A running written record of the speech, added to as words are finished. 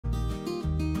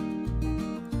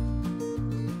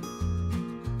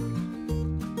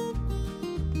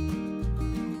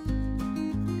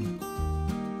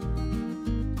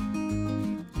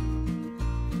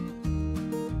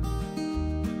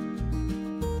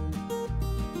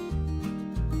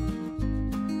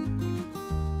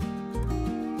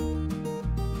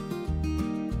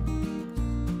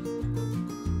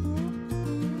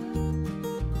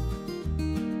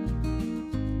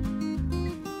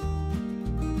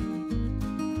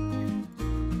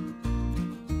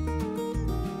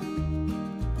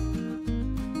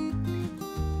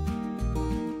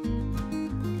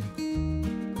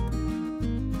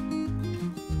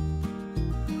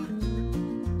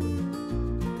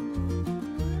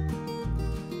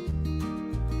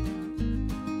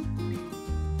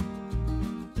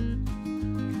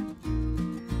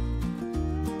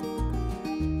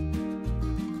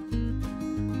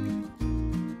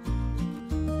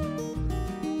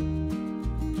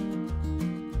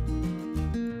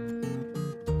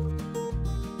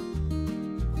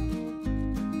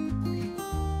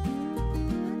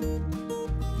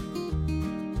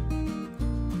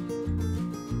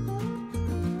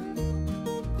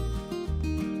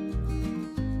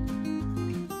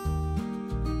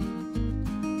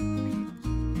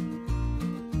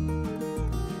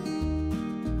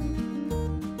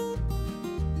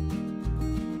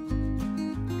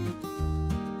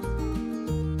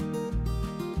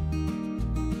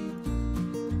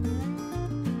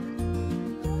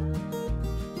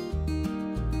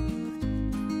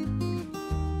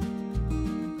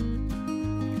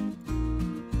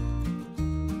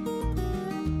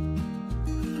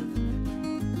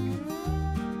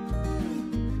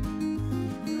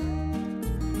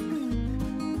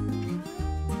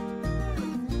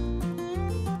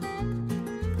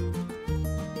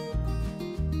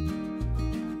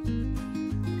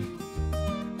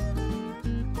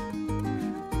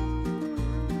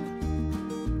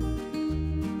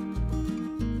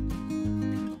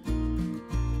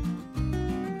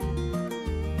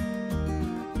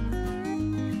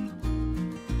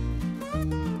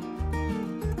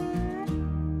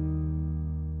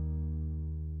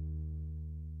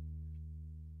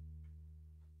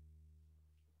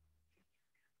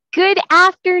Good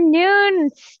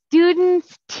afternoon,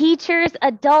 students, teachers,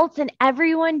 adults, and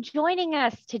everyone joining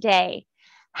us today.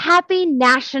 Happy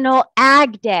National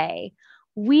Ag Day.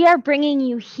 We are bringing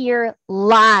you here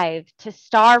live to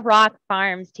Star Rock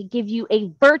Farms to give you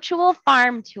a virtual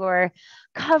farm tour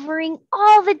covering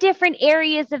all the different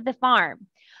areas of the farm.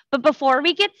 But before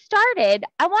we get started,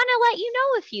 I want to let you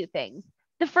know a few things.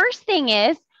 The first thing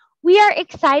is we are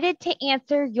excited to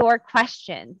answer your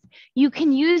questions. You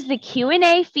can use the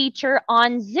Q&A feature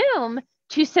on Zoom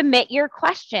to submit your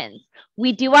questions.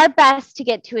 We do our best to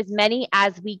get to as many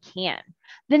as we can.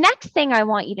 The next thing I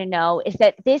want you to know is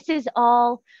that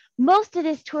most of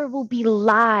this tour will be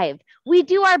live. We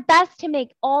do our best to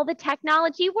make all the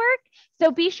technology work, so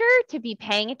be sure to be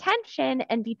paying attention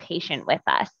and be patient with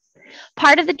us.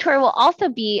 Part of the tour will also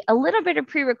be a little bit of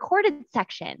pre-recorded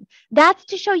section. That's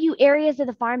to show you areas of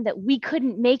the farm that we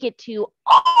couldn't make it to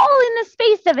all in the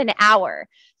space of an hour.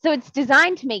 So it's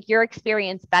designed to make your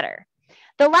experience better.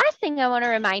 The last thing I want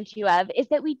to remind you of is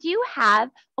that we do have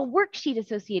a worksheet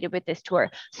associated with this tour.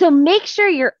 So make sure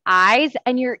your eyes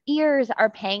and your ears are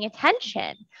paying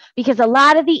attention because a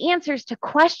lot of the answers to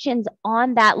questions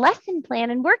on that lesson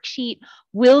plan and worksheet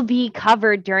will be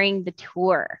covered during the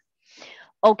tour.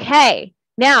 Okay,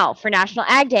 now for National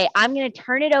Ag Day, I'm going to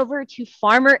turn it over to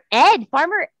Farmer Ed.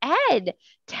 Farmer Ed,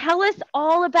 tell us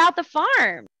all about the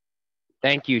farm.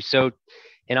 Thank you. So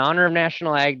in honor of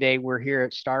National Ag Day, we're here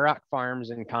at Star Rock Farms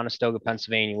in Conestoga,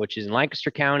 Pennsylvania, which is in Lancaster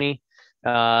County,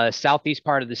 southeast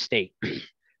part of the state.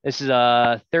 This is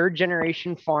a third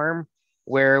generation farm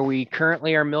where we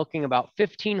currently are milking about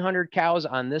 1,500 cows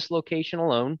on this location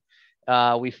alone.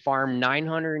 We farm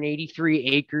 983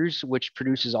 acres, which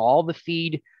produces all the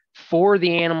feed for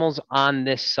the animals on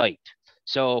this site.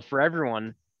 So for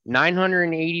everyone,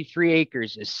 983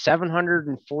 acres is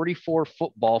 744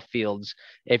 football fields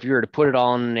if you were to put it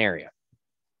all in an area.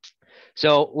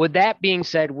 So with that being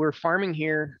said, we're farming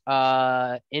here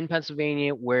in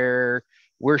Pennsylvania where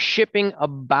we're shipping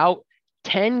about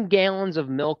 10 gallons of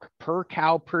milk per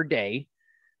cow per day,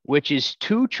 which is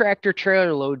 2 tractor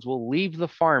trailer loads will leave the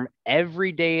farm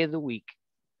every day of the week.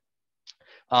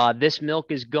 This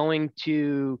milk is going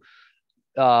to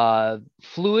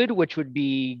fluid, which would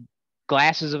be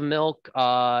glasses of milk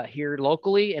here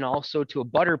locally, and also to a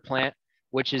butter plant,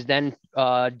 which is then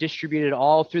distributed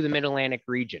all through the Mid-Atlantic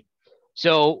region.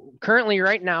 So currently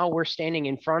right now we're standing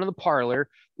in front of the parlor,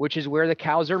 which is where the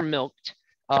cows are milked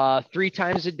 3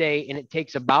 times a day, and it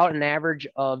takes about an average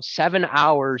of 7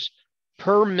 hours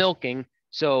per milking.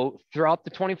 So throughout the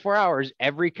 24 hours,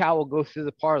 every cow will go through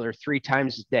the parlor 3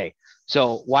 times a day.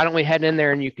 So why don't we head in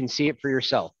there and you can see it for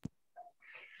yourself.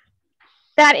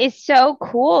 That is so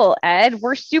cool, Ed.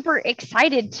 We're super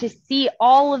excited to see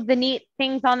all of the neat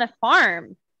things on the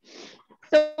farm.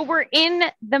 So we're in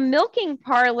the milking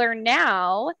parlor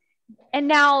now. And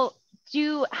now,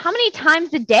 how many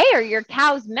times a day are your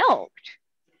cows milked?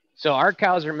 So our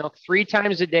cows are milked 3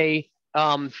 times a day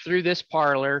through this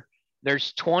parlor.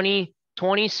 There's 20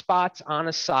 spots on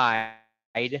a side.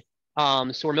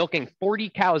 So we're milking 40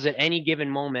 cows at any given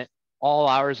moment, all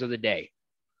hours of the day.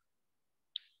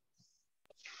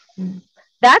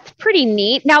 That's pretty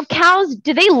neat. Now, cows,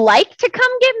 do they like to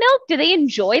come get milk? Do they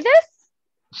enjoy this?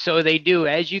 So they do.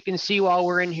 As you can see while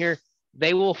we're in here,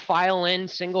 they will file in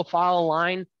single file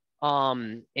line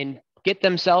and get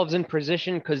themselves in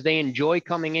position because they enjoy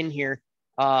coming in here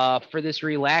for this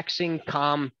relaxing,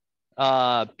 calm,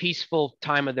 peaceful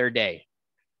time of their day.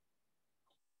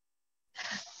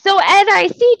 So, Ed, I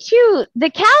see too, the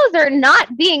cows are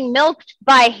not being milked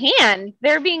by hand.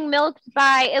 They're being milked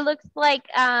by, it looks like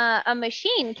a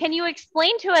machine. Can you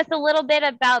explain to us a little bit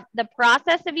about the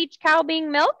process of each cow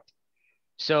being milked?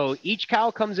 So each cow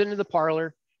comes into the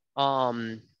parlor.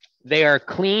 They are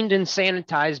cleaned and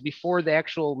sanitized before the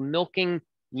actual milking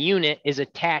unit is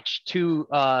attached to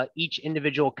each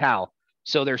individual cow.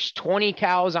 So there's 20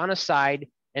 cows on a side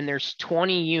and there's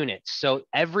 20 units. So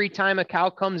every time a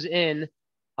cow comes in,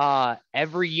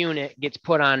 every unit gets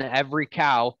put on every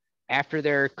cow after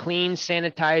they're cleaned,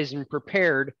 sanitized, and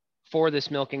prepared for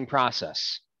this milking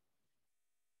process.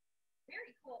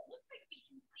 Very cool. It looks like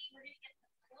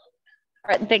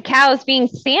we're going to get the cows being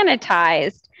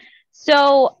sanitized.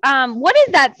 So what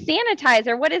is that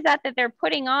sanitizer? What is that they're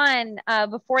putting on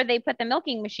before they put the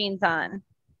milking machines on?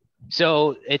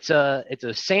 So it's a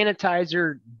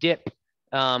sanitizer dip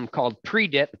called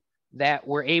pre-dip that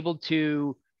we're able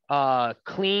to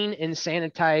clean and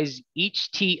sanitize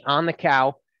each teat on the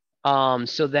cow.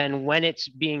 So then when it's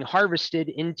being harvested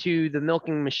into the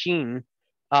milking machine,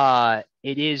 it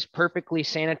is perfectly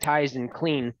sanitized and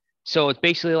clean. So it's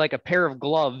basically like a pair of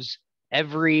gloves.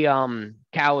 Every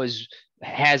cow is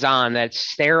has on that's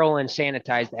sterile and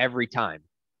sanitized every time.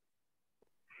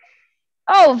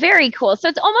 Oh, very cool. So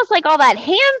it's almost like all that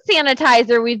hand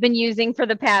sanitizer we've been using for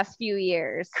the past few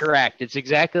years. Correct. It's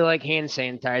exactly like hand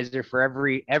sanitizer for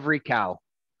every cow.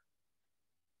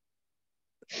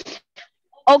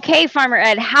 Okay, Farmer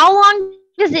Ed, how long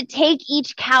does it take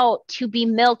each cow to be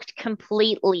milked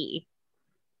completely?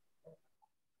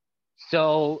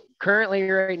 So currently,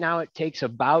 right now, it takes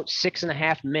about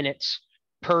 6.5 minutes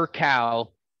per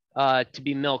cow to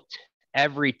be milked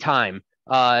every time.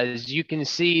 As you can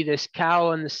see, this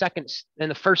cow in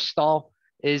the first stall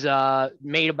is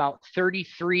made about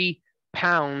 33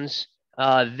 pounds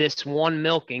this one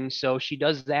milking. So she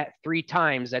does that 3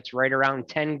 times. That's right around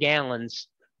 10 gallons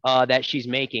that she's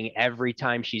making every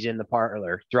time she's in the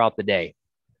parlor throughout the day.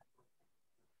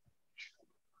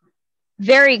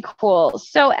 Very cool.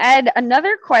 So, Ed,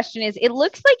 another question is, it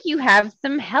looks like you have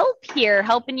some help here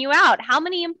helping you out. How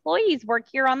many employees work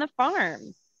here on the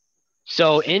farm?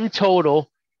 So in total,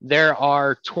 there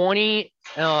are 20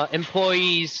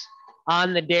 employees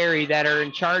on the dairy that are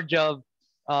in charge of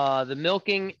the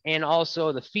milking and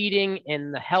also the feeding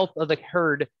and the health of the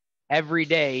herd every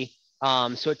day.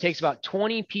 So it takes about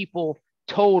 20 people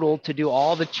total to do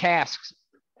all the tasks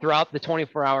throughout the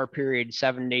 24-hour period,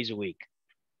 7 days a week.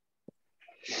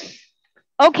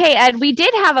 Okay, Ed, we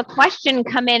did have a question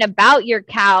come in about your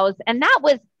cows, and that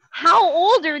was, how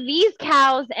old are these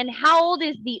cows and how old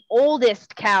is the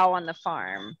oldest cow on the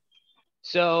farm?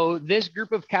 So this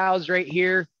group of cows right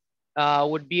here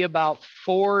would be about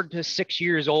 4 to 6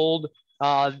 years old.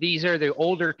 These are the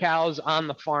older cows on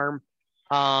the farm.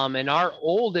 And our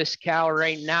oldest cow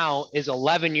right now is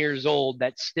 11 years old.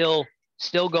 That's still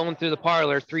going through the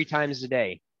parlor 3 times a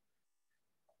day.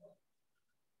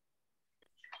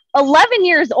 11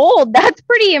 years old. That's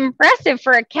pretty impressive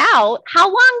for a cow. How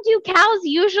long do cows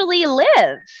usually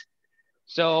live?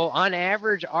 So on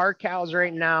average, our cows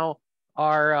right now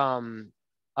are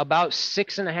about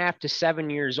 6.5 to 7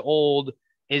 years old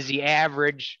is the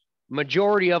average.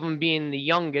 Majority of them being the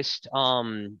youngest,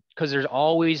 because there's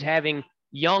always having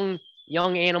young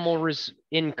animals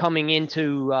coming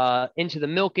into the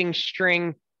milking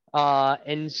string,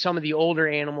 and some of the older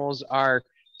animals are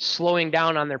slowing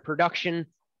down on their production,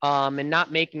 and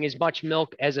not making as much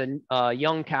milk as a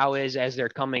young cow is as they're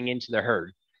coming into the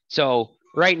herd. So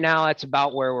right now, that's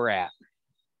about where we're at.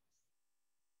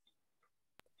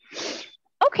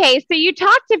 Okay, so you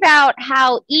talked about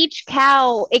how each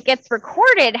cow, it gets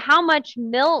recorded how much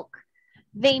milk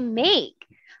they make.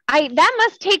 That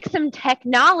must take some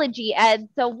technology, Ed.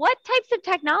 So what types of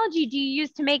technology do you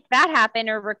use to make that happen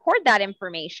or record that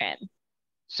information?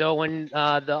 So when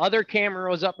the other camera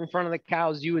was up in front of the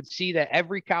cows, you would see that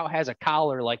every cow has a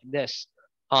collar like this.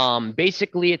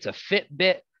 Basically, it's a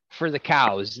Fitbit for the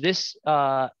cows. This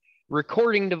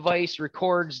recording device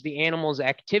records the animal's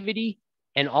activity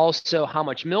and also how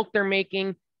much milk they're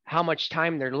making, how much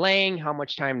time they're laying, how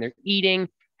much time they're eating,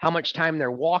 how much time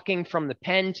they're walking from the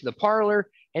pen to the parlor,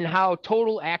 and how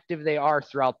total active they are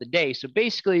throughout the day. So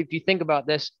basically, if you think about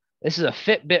this, this is a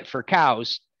Fitbit for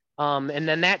cows. And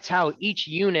then that's how each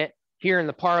unit here in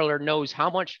the parlor knows how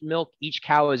much milk each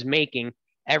cow is making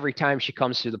every time she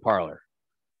comes through the parlor.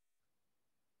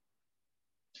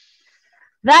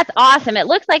 That's awesome. It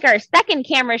looks like our second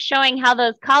camera is showing how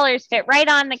those collars fit right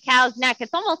on the cow's neck.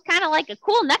 It's almost kind of like a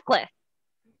cool necklace.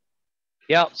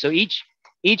 Yep. So each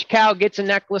cow gets a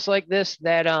necklace like this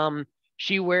that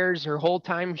she wears her whole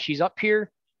time she's up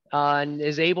here, and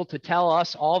is able to tell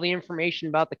us all the information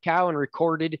about the cow and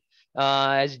recorded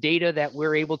as data that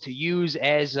we're able to use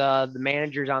as the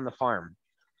managers on the farm.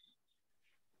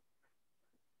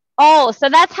 Oh, so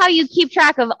that's how you keep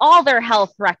track of all their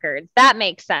health records. That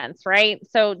makes sense, right?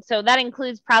 So that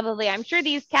includes probably, I'm sure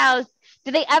these cows,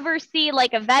 do they ever see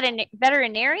like a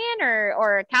veterinarian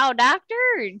or a cow doctor?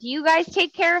 Or do you guys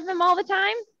take care of them all the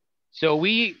time? So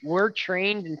we're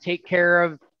trained and take care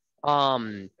of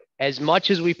as much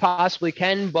as we possibly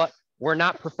can, but we're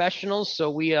not professionals.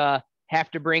 So we have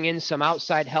to bring in some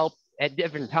outside help at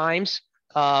different times,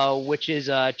 which is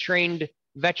a trained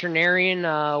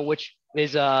veterinarian, which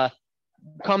is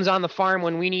comes on the farm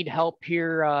when we need help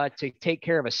here to take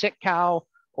care of a sick cow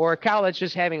or a cow that's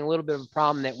just having a little bit of a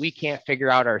problem that we can't figure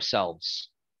out ourselves.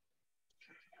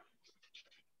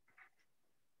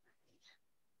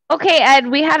 Okay, Ed,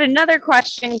 we had another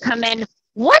question come in.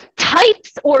 What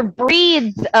types or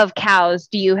breeds of cows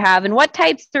do you have, and what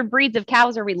types or breeds of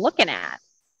cows are we looking at?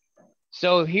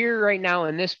 So here right now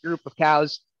in this group of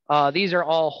cows, these are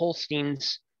all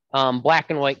Holsteins, black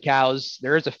and white cows.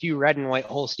 There is a few red and white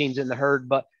Holsteins in the herd,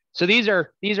 but so these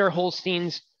are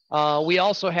Holsteins. We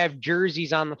also have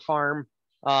Jerseys on the farm.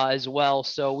 as well.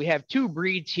 So we have 2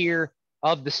 breeds here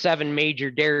of the 7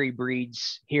 major dairy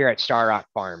breeds here at Star Rock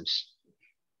Farms.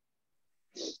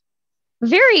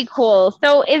 Very cool.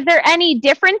 So is there any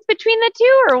difference between the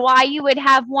two, or why you would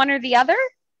have one or the other?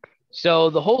 So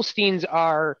the Holsteins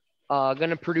are going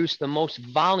to produce the most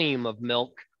volume of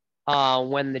milk,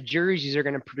 when the Jerseys are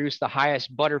going to produce the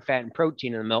highest butter, fat, and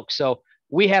protein in the milk. So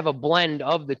we have a blend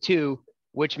of the two,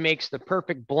 which makes the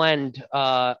perfect blend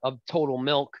of total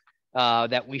milk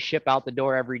that we ship out the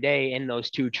door every day in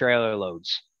those 2 trailer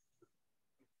loads.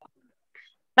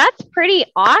 That's pretty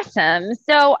awesome.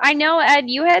 So I know, Ed,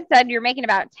 you had said you're making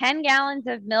about 10 gallons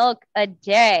of milk a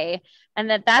day, and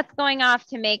that's going off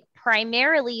to make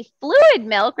primarily fluid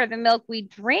milk, or the milk we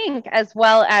drink, as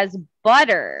well as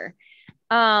butter.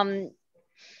 But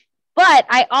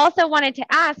I also wanted to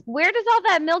ask, where does all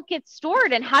that milk get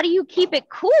stored, and how do you keep it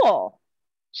cool?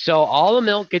 So all the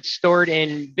milk gets stored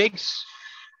in big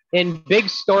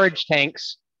storage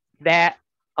tanks that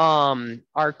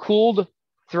are cooled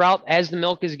throughout as the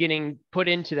milk is getting put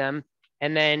into them,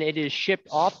 and then it is shipped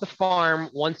off the farm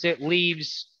once it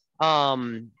leaves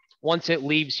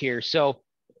here. So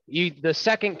the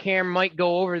second cam might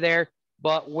go over there,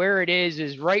 but where it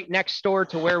is right next door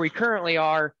to where we currently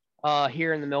are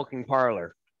here in the milking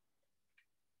parlor.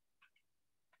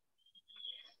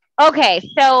 Okay,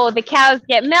 so the cows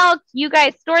get milked. You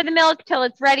guys store the milk till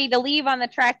it's ready to leave on the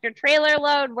tractor trailer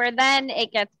load, where then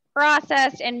it gets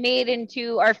processed and made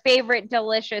into our favorite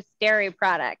delicious dairy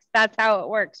products. That's how it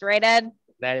works, right, Ed?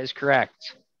 That is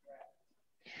correct.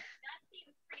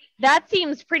 That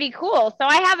seems pretty cool. So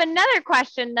I have another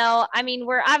question, though. I mean,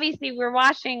 we're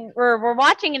watching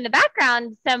in the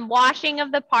background some washing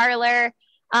of the parlor,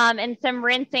 and some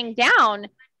rinsing down.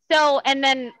 So, and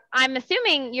then I'm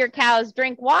assuming your cows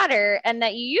drink water and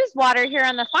that you use water here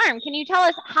on the farm. Can you tell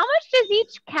us, how much does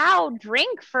each cow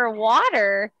drink for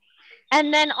water?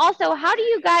 And then also, how do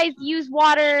you guys use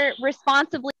water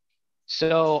responsibly?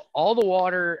 So all the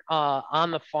water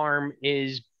on the farm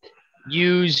is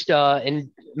used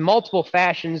in multiple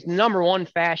fashions. Number one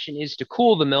fashion is to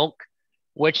cool the milk,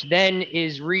 which then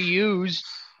is reused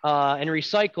and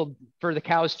recycled for the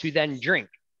cows to then drink.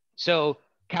 So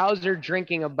cows are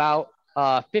drinking about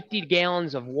 50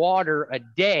 gallons of water a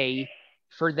day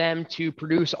for them to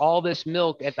produce all this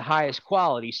milk at the highest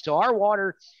quality. So our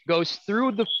water goes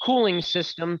through the cooling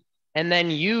system and then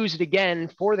used again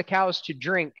for the cows to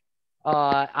drink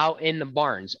out in the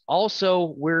barns.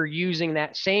 Also, we're using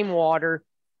that same water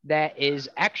that is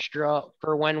extra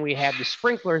for when we have the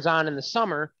sprinklers on in the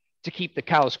summer to keep the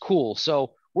cows cool.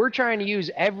 So we're trying to use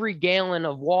every gallon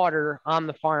of water on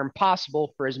the farm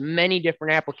possible for as many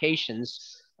different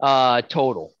applications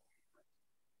total.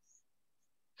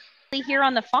 Here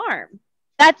on the farm.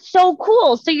 That's so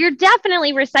cool. So you're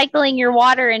definitely recycling your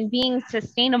water and being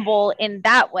sustainable in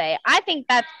that way. I think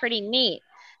that's pretty neat.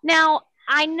 Now,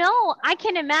 I know, I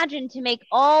can imagine, to make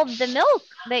all the milk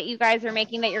that you guys are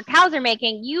making, that your cows are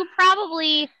making, you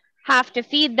probably have to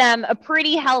feed them a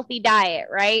pretty healthy diet,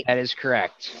 right? That is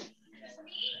correct.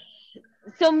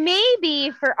 So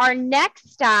maybe for our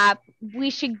next stop, we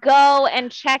should go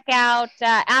and check out,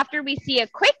 after we see a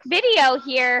quick video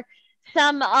here,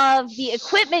 some of the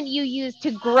equipment you use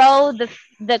to grow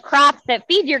the crops that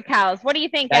feed your cows. What do you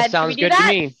think, Ed? That sounds good to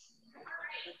me.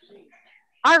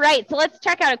 All right, so let's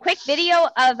check out a quick video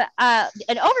of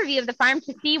an overview of the farm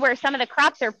to see where some of the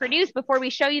crops are produced before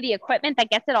we show you the equipment that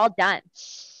gets it all done.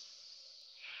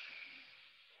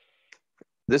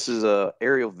 This is an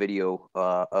aerial video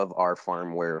of our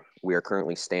farm where we are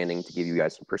currently standing, to give you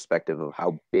guys some perspective of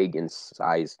how big in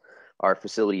size our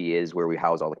facility is, where we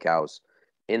house all the cows.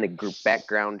 In the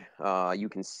background, you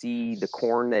can see the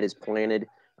corn that is planted.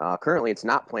 Currently, it's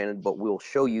not planted, but we'll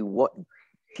show you what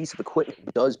piece of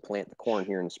equipment does plant the corn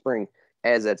here in the spring,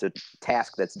 as that's a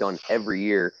task that's done every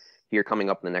year here coming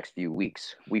up in the next few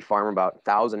weeks. We farm about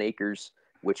 1,000 acres,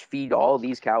 which feed all of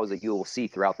these cows that you will see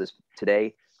throughout this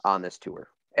today on this tour.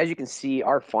 As you can see,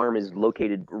 our farm is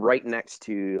located right next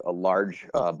to a large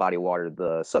body of water,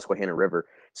 the Susquehanna River.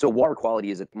 So water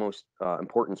quality is of most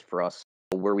importance for us,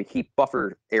 where we keep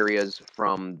buffer areas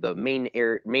from the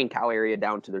main cow area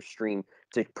down to their stream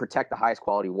to protect the highest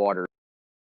quality water.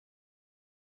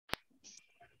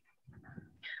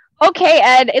 Okay,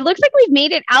 Ed, it looks like we've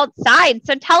made it outside.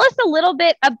 So tell us a little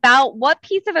bit about what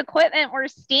piece of equipment we're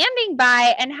standing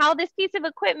by and how this piece of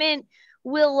equipment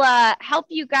will help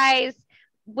you guys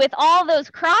with all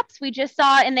those crops we just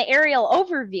saw in the aerial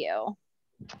overview.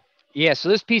 Yeah, so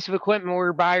this piece of equipment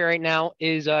we're by right now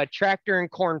is a tractor and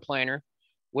corn planter,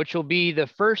 which will be the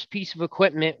first piece of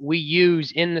equipment we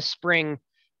use in the spring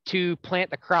to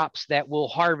plant the crops that we'll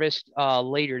harvest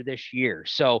later this year.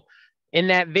 So in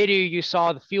that video, you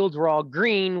saw the fields were all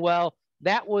green. Well,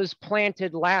 that was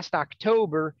planted last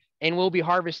October, and we'll be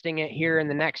harvesting it here in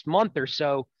the next month or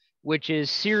so, which is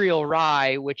cereal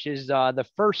rye, which is the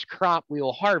first crop we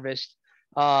will harvest.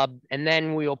 And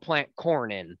then we'll plant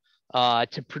corn in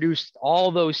to produce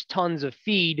all those tons of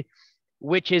feed,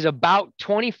 which is about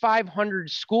 2,500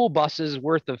 school buses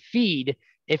worth of feed,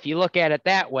 if you look at it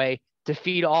that way, to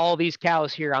feed all these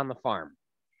cows here on the farm.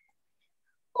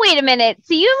 Wait a minute.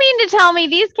 So you mean to tell me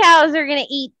these cows are going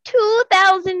to eat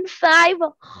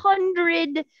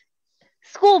 2,500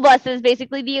 school buses,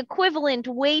 basically the equivalent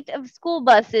weight of school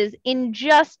buses, in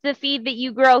just the feed that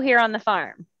you grow here on the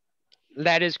farm?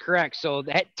 That is correct. So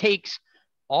that takes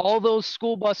all those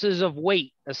school buses of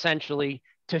weight, essentially,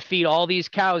 to feed all these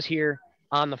cows here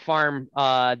on the farm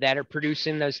that are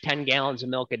producing those 10 gallons of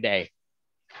milk a day.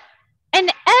 And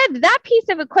Ed, that piece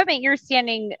of equipment you're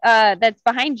standing that's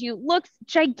behind you looks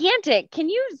gigantic. Can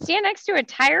you stand next to a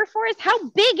tire for us? How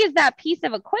big is that piece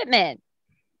of equipment?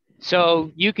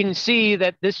 So you can see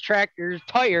that this tractor's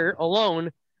tire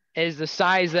alone is the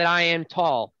size that I am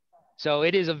tall. So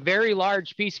it is a very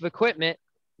large piece of equipment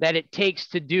that it takes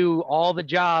to do all the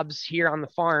jobs here on the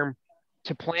farm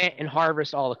to plant and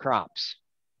harvest all the crops.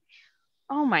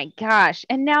 Oh my gosh.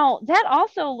 And now that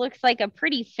also looks like a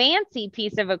pretty fancy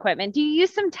piece of equipment. Do you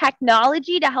use some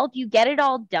technology to help you get it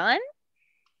all done?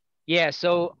 Yeah,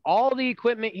 so all the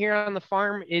equipment here on the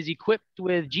farm is equipped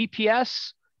with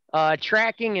GPS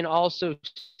tracking and also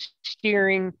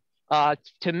steering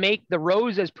to make the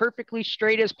rows as perfectly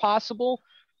straight as possible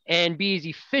and be as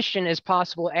efficient as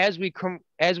possible as we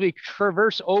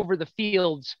traverse over the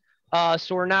fields.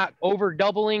 So we're not over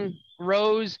doubling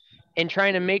rows and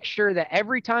trying to make sure that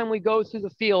every time we go through the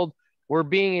field, we're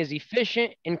being as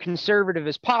efficient and conservative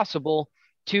as possible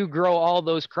to grow all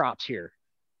those crops here.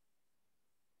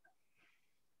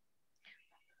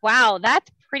 Wow,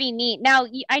 that's pretty neat. Now,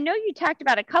 I know you talked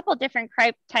about a couple different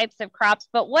types of crops,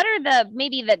 but what are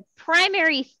maybe the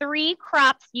primary 3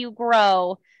 crops you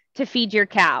grow to feed your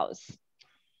cows?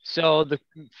 So the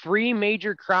 3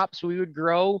 major crops we would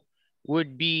grow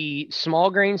would be small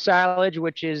grain silage,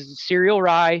 which is cereal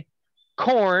rye,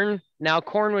 corn. Now,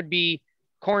 corn would be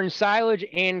corn silage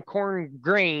and corn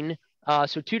grain.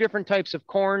 So 2 different types of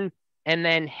corn. And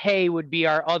then hay would be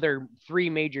our other 3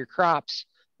 major crops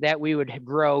that we would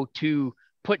grow to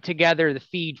put together the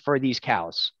feed for these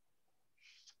cows.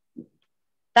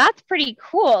 That's pretty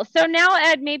cool. So now,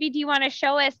 Ed, maybe do you want to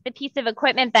show us the piece of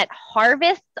equipment that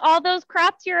harvests all those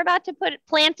crops you're about to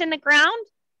plant in the ground?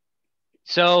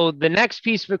 So the next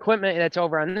piece of equipment that's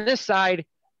over on this side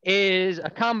is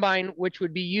a combine, which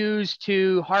would be used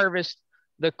to harvest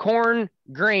the corn,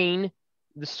 grain,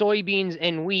 the soybeans,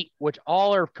 and wheat, which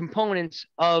all are components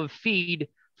of feed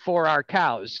for our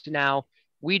cows. Now,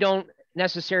 we don't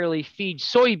necessarily feed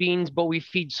soybeans, but we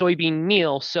feed soybean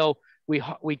meal. So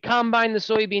we combine the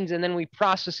soybeans and then we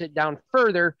process it down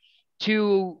further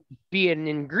to be an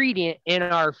ingredient in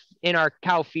our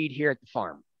cow feed here at the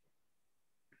farm.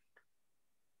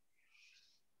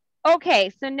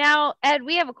 Okay, so now, Ed,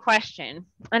 we have a question,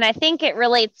 and I think it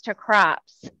relates to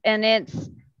crops, and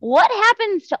it's what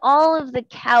happens to all of the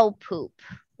cow poop?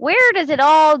 Where does it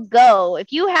all go?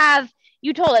 If you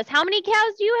told us, how many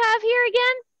cows do you have here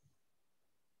again?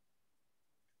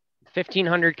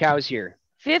 1,500 cows here.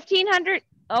 1,500.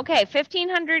 Okay,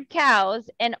 1,500 cows,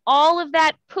 and all of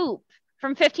that poop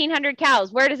from 1,500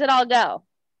 cows, where does it all go?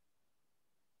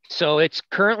 So it's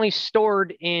currently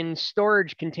stored in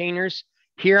storage containers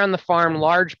here on the farm,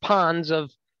 large ponds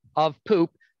of poop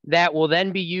that will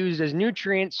then be used as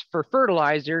nutrients for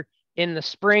fertilizer in the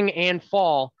spring and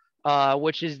fall,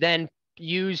 which is then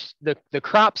used, the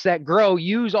crops that grow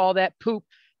use all that poop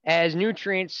as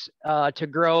nutrients to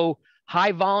grow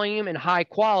high volume and high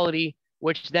quality,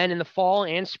 which then in the fall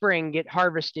and spring get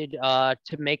harvested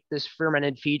to make this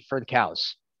fermented feed for the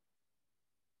cows.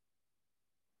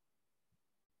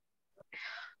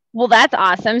 Well, that's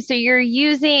awesome. So you're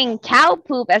using cow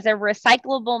poop as a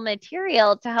recyclable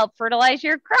material to help fertilize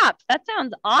your crops. That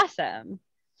sounds awesome.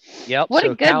 Yep. What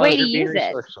a good way to use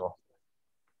it.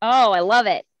 Oh, I love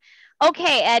it.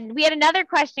 Okay, Ed, we had another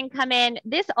question come in.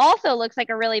 This also looks like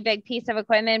a really big piece of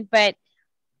equipment, but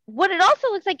what it also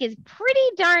looks like is pretty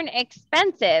darn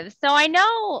expensive. So I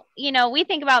know, we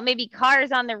think about maybe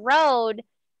cars on the road.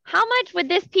 How much would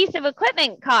this piece of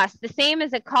equipment cost? The same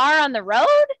as a car on the road?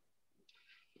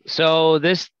 So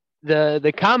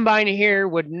the combine here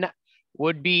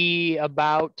would be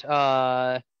about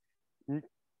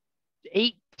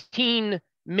 18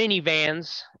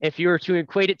 minivans. If you were to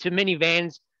equate it to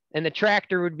minivans, and the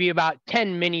tractor would be about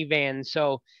 10 minivans.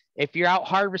 So if you're out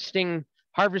harvesting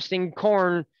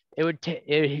corn, it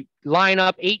would line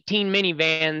up 18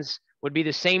 minivans, would be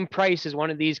the same price as one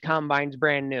of these combines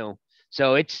brand new.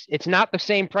 So it's not the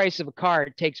same price of a car.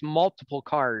 It takes multiple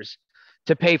cars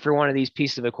to pay for one of these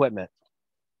pieces of equipment.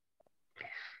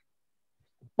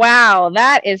 Wow,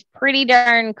 that is pretty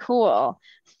darn cool.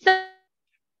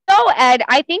 So Ed,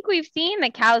 I think we've seen the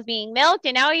cows being milked,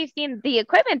 and now we've seen the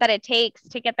equipment that it takes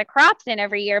to get the crops in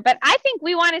every year. But I think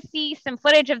we want to see some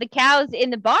footage of the cows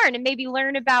in the barn and maybe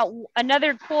learn about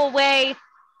another cool way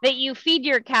that you feed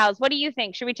your cows. What do you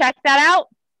think? Should we check that out?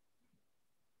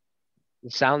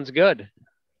 Sounds good.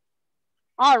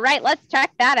 All right, let's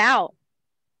check that out.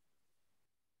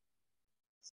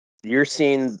 You're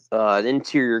seeing an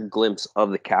interior glimpse of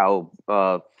the cow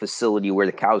facility where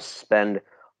the cows spend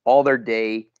all their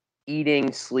day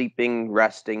eating, sleeping,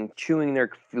 resting, chewing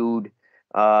their food.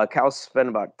 Cows spend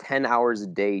about 10 hours a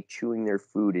day chewing their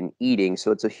food and eating,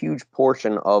 so it's a huge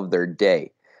portion of their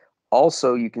day.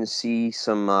 Also, you can see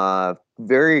some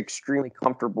very extremely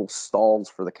comfortable stalls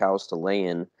for the cows to lay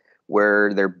in,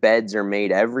 where their beds are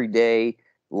made every day,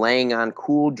 laying on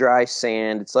cool, dry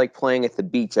sand. It's like playing at the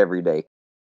beach every day.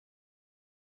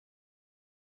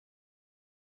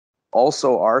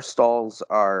 Also, our stalls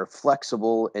are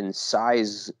flexible in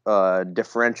size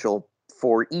differential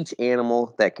for each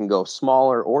animal that can go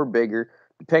smaller or bigger,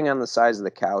 depending on the size of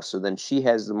the cow. So then she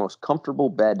has the most comfortable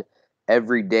bed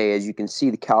every day. As you can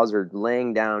see, the cows are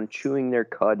laying down, chewing their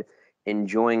cud,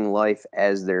 enjoying life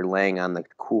as they're laying on the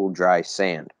cool, dry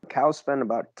sand. Cows spend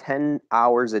about 10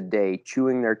 hours a day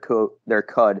chewing their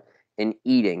cud and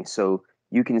eating. So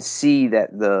you can see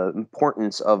that the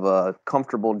importance of a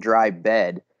comfortable, dry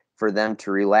bed for them to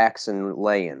relax and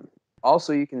lay in.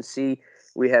 Also, you can see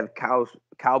we have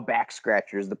cow back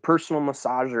scratchers, the personal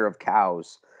massager of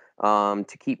cows,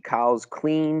 to keep cows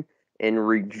clean and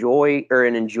enjoy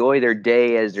their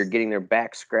day as they're getting their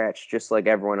back scratched, just like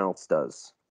everyone else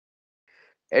does.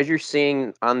 As you're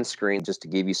seeing on the screen, just to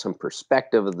give you some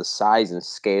perspective of the size and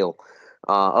scale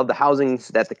of the housings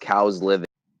that the cows live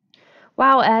in.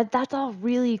 Wow, Ed, that's all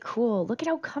really cool. Look at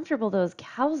how comfortable those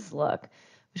cows look.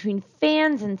 Between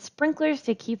fans and sprinklers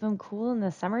to keep them cool in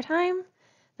the summertime?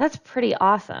 That's pretty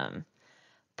awesome.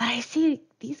 But I see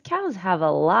these cows have a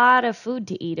lot of food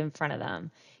to eat in front of them.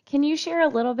 Can you share a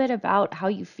little bit about how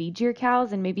you feed your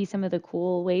cows and maybe some of the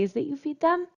cool ways that you feed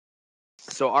them?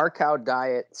 So our cow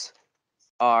diets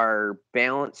are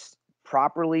balanced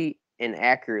properly and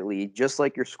accurately, just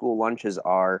like your school lunches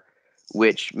are,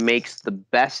 which makes the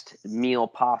best meal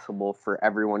possible for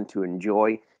everyone to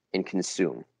enjoy and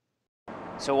consume.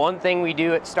 So one thing we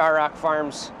do at Star Rock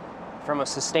Farms from a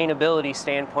sustainability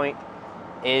standpoint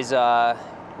is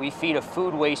we feed a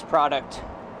food waste product,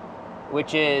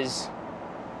 which is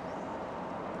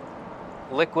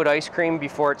liquid ice cream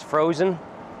before it's frozen.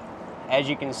 As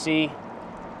you can see,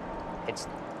 it's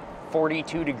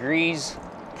 42 degrees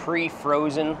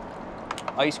pre-frozen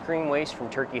ice cream waste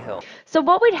from Turkey Hill. So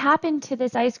what would happen to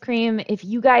this ice cream if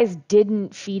you guys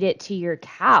didn't feed it to your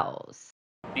cows?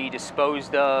 Be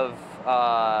disposed of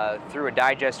through a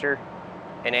digester,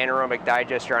 an anaerobic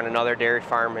digester on another dairy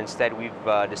farm. Instead, we've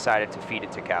decided to feed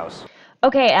it to cows.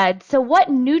 Okay, Ed, so what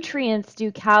nutrients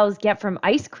do cows get from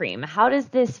ice cream? How does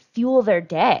this fuel their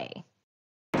day?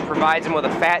 It provides them with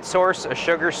a fat source, a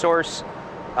sugar source,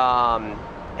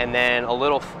 and then a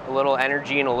little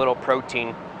energy and a little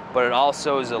protein. But it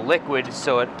also is a liquid,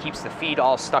 so it keeps the feed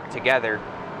all stuck together,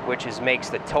 which makes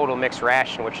the total mixed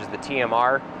ration, which is the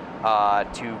TMR,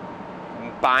 to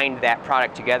bind that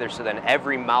product together, so then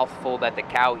every mouthful that the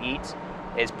cow eats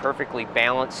is perfectly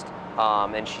balanced,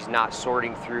 and she's not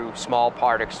sorting through small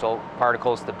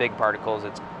particles to big particles.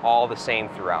 It's all the same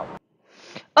throughout.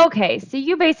 Okay, so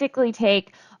you basically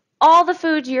take all the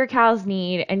food your cows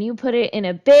need and you put it in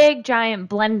a big giant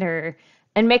blender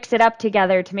and mix it up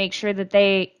together to make sure that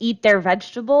they eat their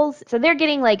vegetables. So they're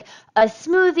getting like a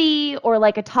smoothie or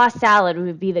like a tossed salad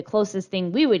would be the closest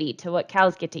thing we would eat to what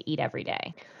cows get to eat every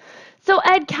day. So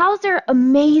Ed, cows are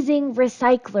amazing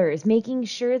recyclers, making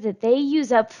sure that they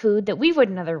use up food that we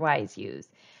wouldn't otherwise use.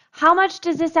 How much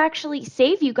does this actually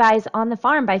save you guys on the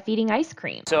farm by feeding ice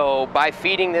cream? So by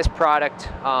feeding this product,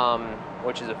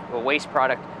 which is a waste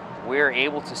product, we're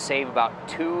able to save about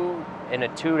 2 and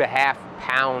 2.5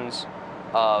 pounds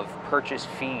of purchased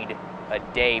feed a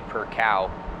day per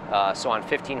cow. So on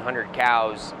 1,500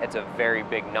 cows, it's a very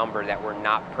big number that we're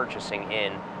not purchasing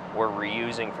in. We're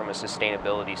reusing from a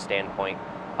sustainability standpoint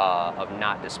of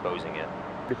not disposing it.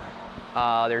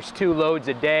 There's 2 loads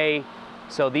a day,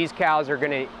 so these cows are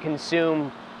going to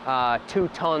consume 2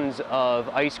 tons of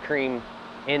ice cream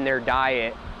in their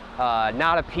diet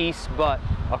not a piece, but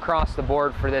across the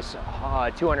board for this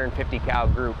 250 cow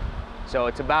group. So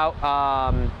it's about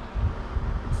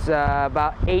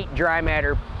 8 dry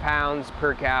matter pounds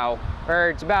per cow, or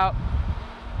it's about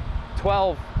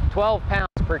 12 pounds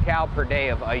per cow per day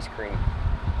of ice cream.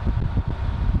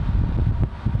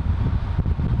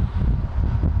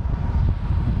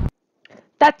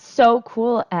 That's so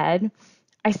cool, Ed.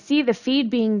 I see the feed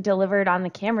being delivered on the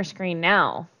camera screen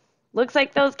now. Looks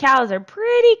like those cows are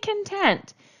pretty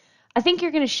content. I think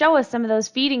you're going to show us some of those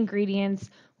feed ingredients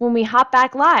when we hop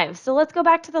back live. So let's go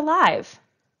back to the live.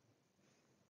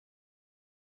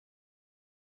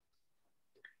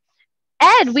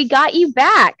 Ed, we got you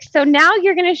back. So now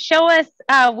you're going to show us,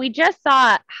 we just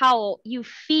saw how you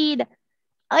feed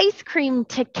ice cream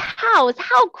to cows.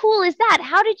 How cool is that?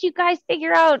 How did you guys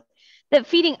figure out that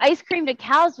feeding ice cream to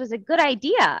cows was a good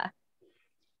idea?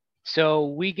 So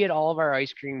we get all of our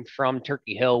ice cream from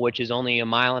Turkey Hill, which is only a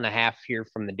mile and a half here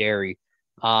from the dairy.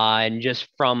 And just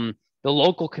from the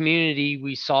local community,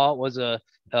 we saw it was a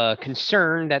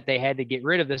concern that they had to get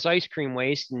rid of this ice cream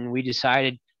waste. And we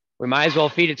decided we might as well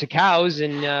feed it to cows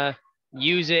and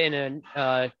use it in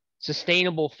a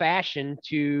sustainable fashion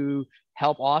to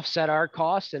help offset our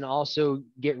costs and also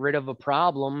get rid of a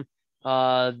problem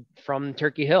from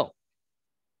Turkey Hill.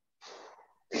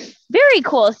 Very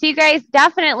cool. So you guys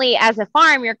definitely, as a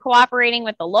farm, you're cooperating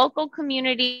with the local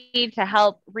community to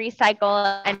help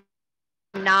recycle and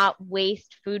not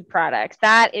waste food products.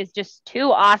 That is just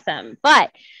too awesome.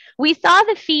 But we saw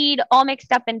the feed all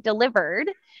mixed up and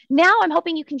delivered. Now I'm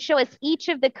hoping you can show us each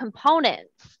of the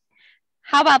components.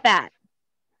 How about that?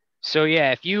 So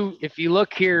yeah, if you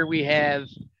look here, we have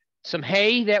some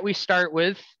hay that we start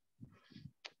with,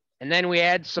 and then we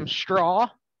add some straw,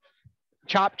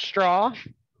 chopped straw,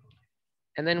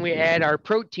 and then we add our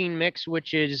protein mix,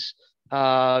 which is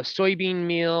soybean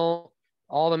meal,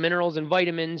 all the minerals and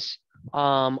vitamins,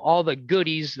 all the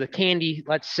goodies, the candy,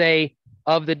 let's say,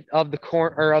 of the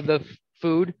corn or of the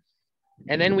food.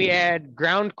 And then we add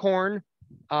ground corn,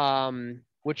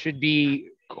 which would be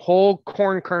whole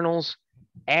corn kernels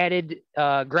added,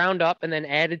 ground up and then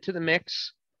added to the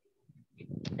mix.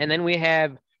 And then we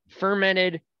have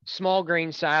fermented small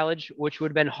grain silage, which would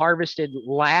have been harvested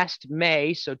last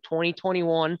May. So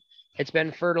 2021, it's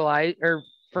been fertilized or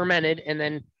fermented, and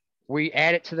then we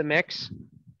add it to the mix.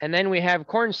 And then we have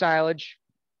corn silage,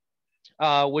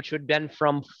 which would have been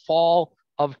from fall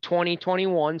of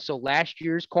 2021. So last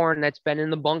year's corn that's been in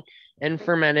the bunk and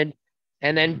fermented.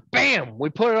 And then bam,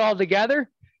 we put it all together.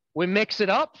 We mix it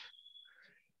up.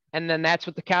 And then that's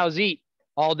what the cows eat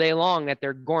all day long at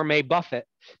their gourmet buffet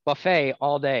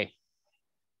all day.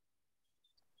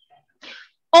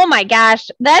 Oh my gosh,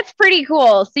 that's pretty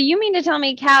cool. So you mean to tell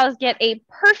me cows get a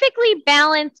perfectly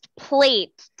balanced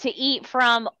plate to eat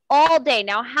from all day?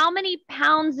 Now, how many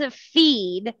pounds of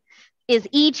feed is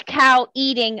each cow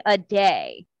eating a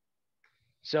day?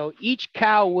 So each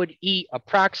cow would eat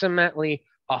approximately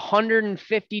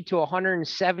 150 to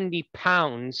 170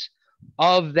 pounds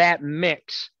of that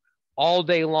mix all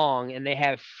day long, and they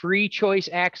have free choice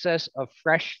access of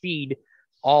fresh feed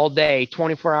all day,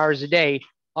 24 hours a day,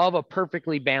 of a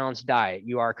perfectly balanced diet.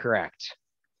 You are correct.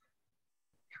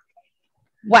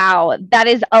 Wow, that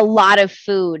is a lot of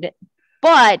food,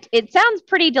 but it sounds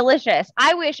pretty delicious.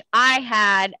 I wish I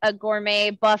had a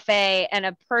gourmet buffet and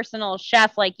a personal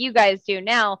chef like you guys do.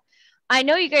 Now, I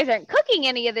know you guys aren't cooking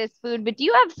any of this food, but do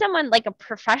you have someone like a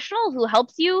professional who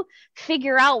helps you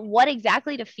figure out what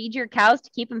exactly to feed your cows to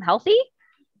keep them healthy?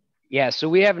 Yeah, so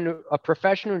we have a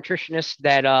professional nutritionist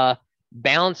that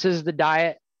balances the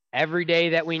diet every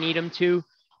day that we need them to,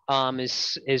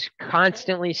 is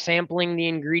constantly sampling the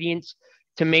ingredients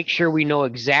to make sure we know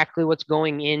exactly what's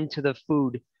going into the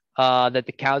food that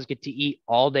the cows get to eat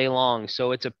all day long.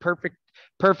 So it's a perfect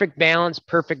balance,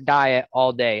 perfect diet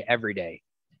all day, every day.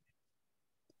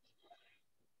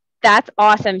 That's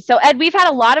awesome. So Ed, we've had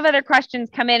a lot of other questions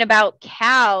come in about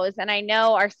cows, and I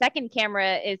know our second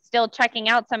camera is still checking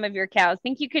out some of your cows.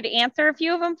 Think you could answer a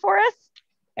few of them for us?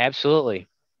 Absolutely.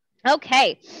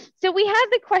 Okay, so we have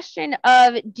the question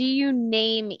of, do you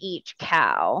name each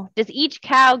cow? Does each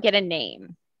cow get a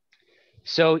name?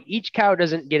 So each cow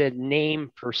doesn't get a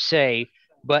name per se,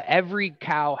 but every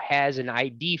cow has an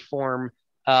ID form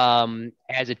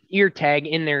as an ear tag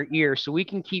in their ear. So we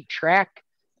can keep track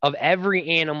of every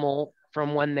animal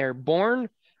from when they're born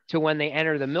to when they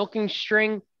enter the milking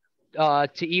string to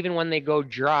even when they go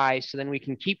dry. So then we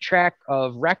can keep track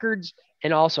of records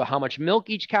and also how much milk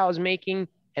each cow is making.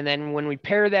 And then when we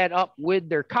pair that up with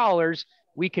their collars,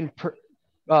 we can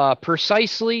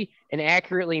precisely and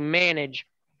accurately manage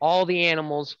all the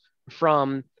animals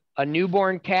from a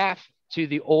newborn calf to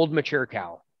the old mature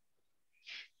cow.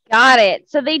 Got it.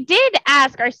 So they did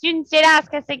ask, our students did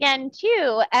ask us again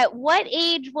too, at what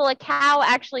age will a cow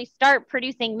actually start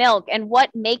producing milk, and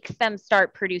what makes them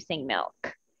start producing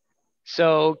milk?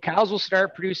 So cows will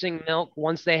start producing milk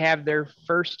once they have their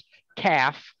first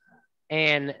calf,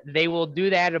 and they will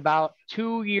do that about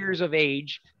 2 years of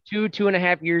age,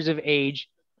 2.5 years of age,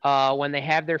 when they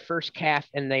have their first calf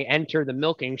and they enter the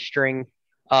milking string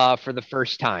for the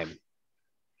first time.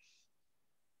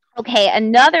 Okay,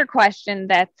 another question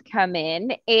that's come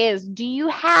in is, do you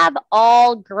have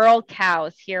all girl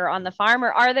cows here on the farm,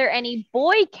 or are there any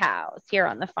boy cows here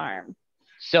on the farm?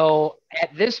 So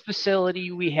at this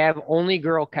facility, we have only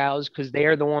girl cows because they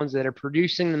are the ones that are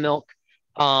producing the milk,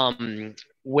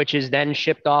 which is then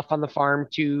shipped off on the farm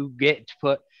to get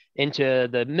put into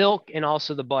the milk and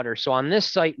also the butter. So on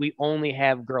this site, we only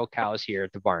have girl cows here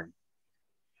at the barn.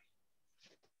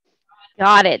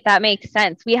 Got it. That makes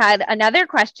sense. We had another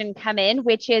question come in,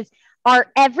 which is, are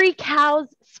every cow's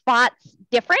spots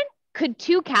different? Could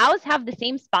two cows have the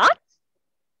same spots?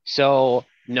 So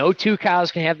no two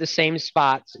cows can have the same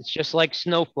spots. It's just like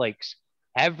snowflakes.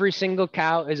 Every single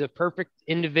cow is a perfect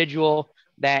individual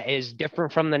that is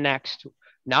different from the next,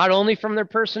 not only from their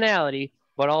personality,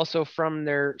 but also from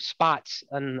their spots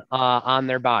on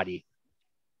their body.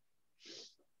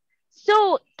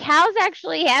 So cows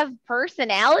actually have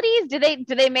personalities? Do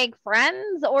they make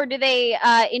friends, or do they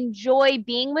enjoy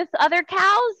being with other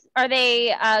cows? Are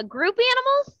they group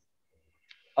animals?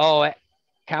 Oh,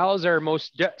 cows are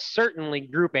most certainly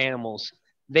group animals.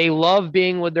 They love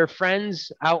being with their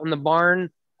friends out in the barn.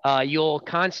 You'll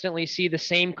constantly see the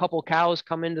same couple cows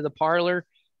come into the parlor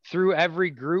through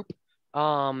every group.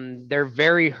 They're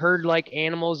very herd-like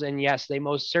animals, and yes, they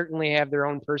most certainly have their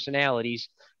own personalities,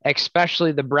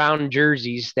 especially the brown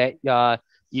jerseys that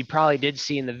you probably did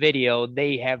see in the video.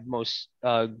 They have most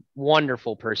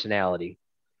wonderful personality.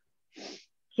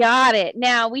 Got it.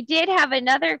 Now, we did have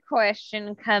another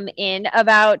question come in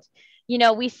about,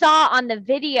 we saw on the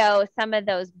video some of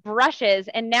those brushes,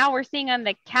 and now we're seeing on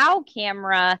the cow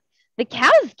camera, the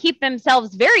cows keep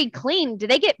themselves very clean. Do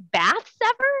they get baths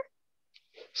ever?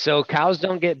 So cows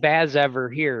don't get baths ever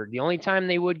here. The only time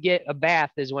they would get a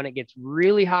bath is when it gets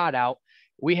really hot out.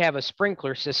 We have a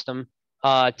sprinkler system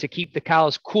to keep the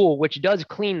cows cool, which does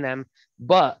clean them.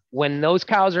 But when those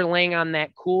cows are laying on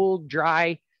that cool,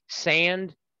 dry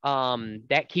sand,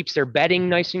 that keeps their bedding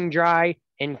nice and dry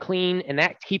and clean, and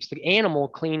that keeps the animal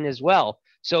clean as well.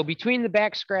 So between the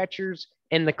back scratchers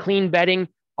and the clean bedding,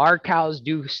 our cows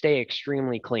do stay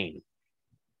extremely clean.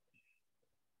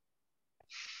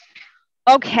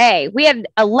 Okay, we have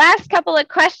a last couple of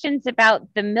questions about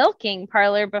the milking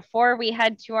parlor before we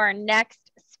head to our next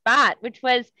spot, which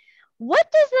was,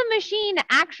 what does the machine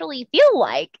actually feel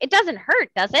like? It doesn't hurt,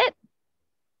 does it?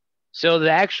 So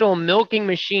the actual milking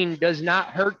machine does not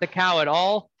hurt the cow at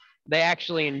all. They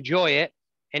actually enjoy it.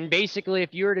 And basically,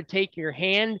 if you were to take your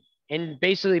hand and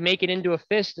basically make it into a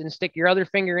fist and stick your other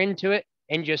finger into it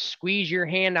and just squeeze your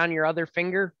hand on your other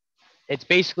finger, it's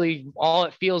basically all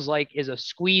it feels like is a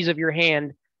squeeze of your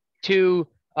hand to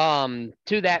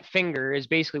that finger is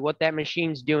basically what that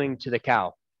machine's doing to the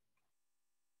cow.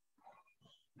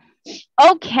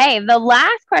 Okay, the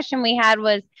last question we had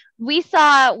was, we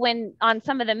saw when on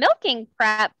some of the milking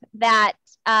prep that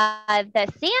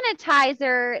the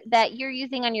sanitizer that you're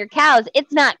using on your cows,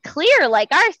 it's not clear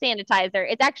like our sanitizer.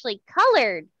 It's actually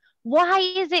colored. Why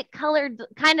is it colored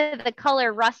kind of the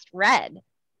color rust red?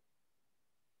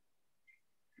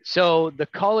 So the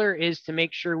color is to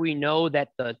make sure we know that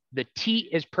the teat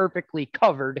is perfectly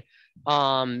covered.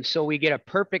 So we get a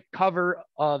perfect cover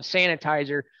of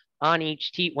sanitizer on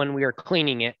each teat when we are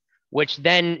cleaning it, which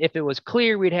then if it was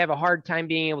clear, we'd have a hard time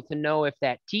being able to know if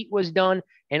that teat was done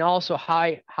and also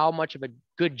how much of a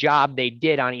good job they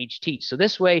did on each teat. So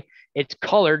this way it's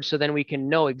colored, so then we can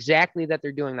know exactly that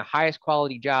they're doing the highest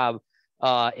quality job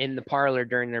in the parlor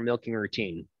during their milking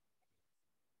routine.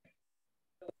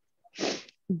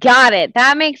 Got it.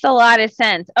 That makes a lot of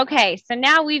sense. Okay, so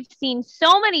now we've seen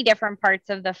so many different parts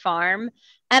of the farm,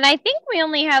 and I think we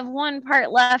only have one part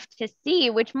left to see,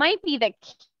 which might be the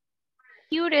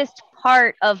cutest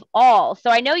part of all. So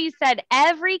I know you said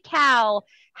every cow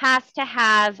has to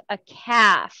have a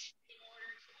calf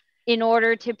in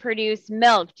order to produce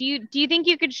milk. Do you think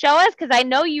you could show us? Because I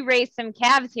know you raised some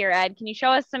calves here, Ed. Can you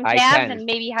show us some calves and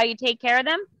maybe how you take care of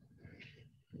them?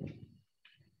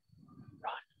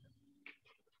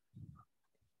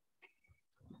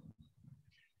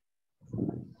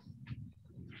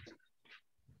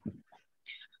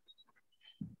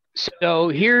 So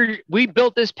here we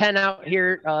built this pen out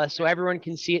here so everyone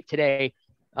can see it today.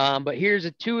 But here's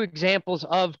two examples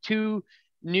of two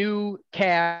new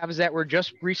calves that were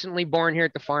just recently born here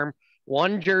at the farm.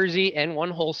 One Jersey and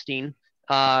one Holstein.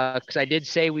 Because I did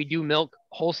say we do milk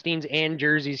Holsteins and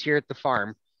Jerseys here at the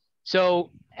farm.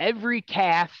 So every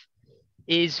calf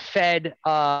is fed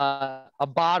a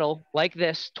bottle like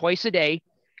this twice a day,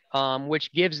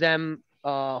 which gives them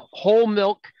whole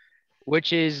milk,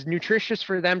 which is nutritious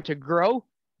for them to grow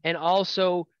and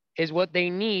also is what they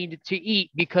need to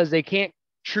eat because they can't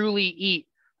truly eat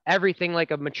everything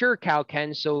like a mature cow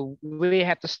can. So we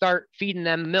have to start feeding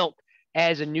them milk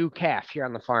as a new calf here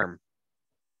on the farm.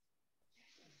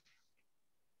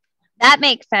 That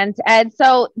makes sense, Ed.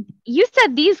 So you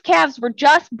said these calves were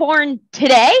just born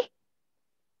today?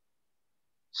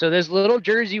 So this little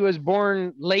Jersey was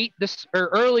born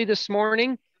early this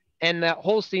morning, and that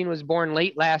Holstein was born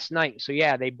late last night. So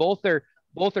yeah, they both are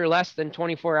less than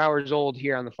 24 hours old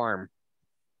here on the farm.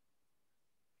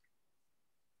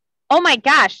 Oh my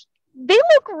gosh. They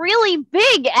look really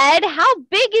big, Ed. How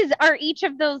big are each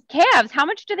of those calves? How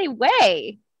much do they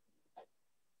weigh?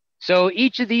 So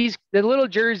each of these, the little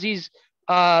Jerseys,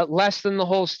 less than the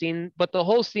Holstein, but the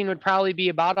Holstein would probably be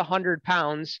about 100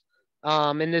 pounds.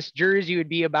 And this Jersey would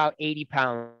be about 80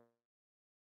 pounds.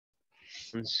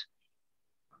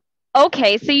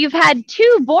 Okay, so you've had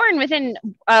two born within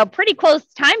a pretty close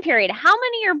time period. How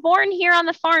many are born here on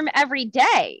the farm every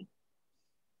day?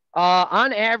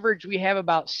 On average, we have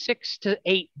about 6 to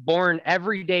 8 born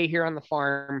every day here on the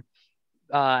farm,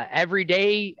 every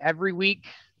day, every week,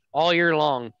 all year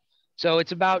long. So it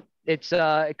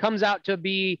comes out to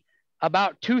be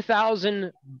about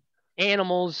 2,000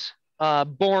 animals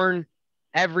born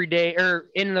every day or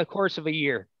in the course of a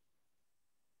year.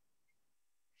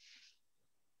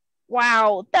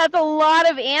 Wow, that's a lot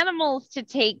of animals to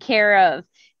take care of.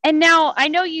 And now I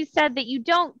know you said that you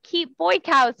don't keep boy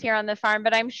cows here on the farm,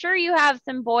 but I'm sure you have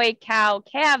some boy cow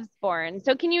calves born.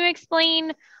 So can you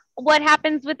explain what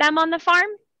happens with them on the farm?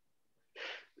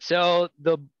 So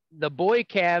the boy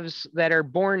calves that are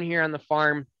born here on the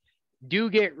farm do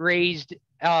get raised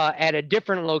at a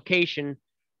different location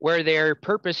where they're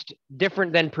purposed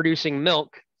different than producing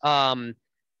milk.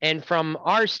 And from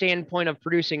our standpoint of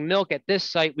producing milk at this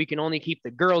site, we can only keep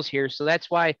the girls here. So that's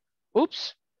why,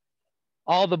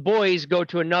 all the boys go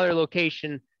to another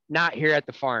location, not here at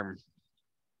the farm.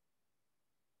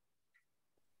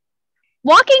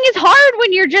 Walking is hard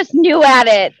when you're just new at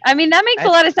it. I mean, that makes a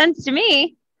lot of sense to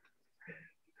me.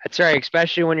 That's right,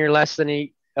 especially when you're less than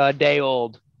a day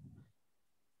old.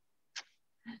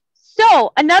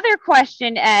 So another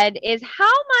question, Ed, is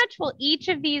how much will each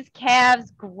of these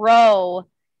calves grow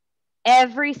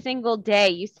every single day?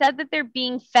 You said that they're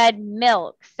being fed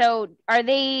milk. So are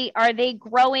they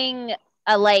growing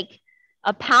like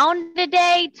a pound a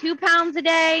day, 2 pounds a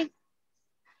day?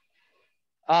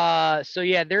 So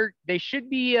yeah, they should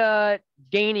be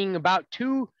gaining about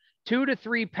 2 to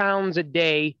 3 pounds a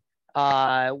day,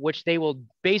 which they will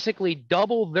basically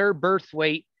double their birth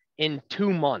weight in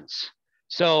 2 months.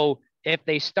 So if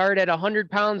they start at 100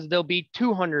 pounds, they'll be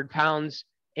 200 pounds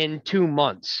in 2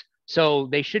 months. So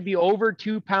they should be over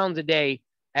 2 pounds a day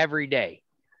every day.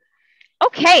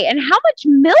 Okay, and how much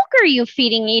milk are you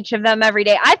feeding each of them every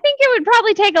day? I think it would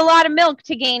probably take a lot of milk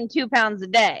to gain 2 pounds a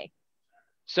day.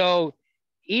 So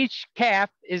each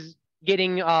calf is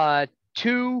getting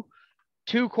 2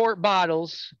 quart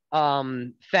bottles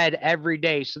fed every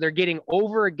day. So they're getting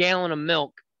over a gallon of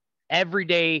milk every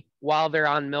day while they're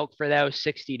on milk for those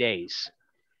 60 days.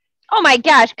 Oh my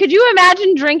gosh. Could you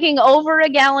imagine drinking over a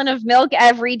gallon of milk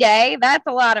every day? That's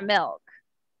a lot of milk.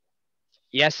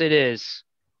 Yes, it is.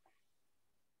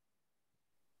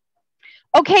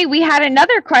 Okay, we had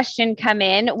another question come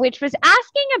in, which was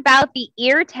asking about the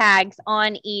ear tags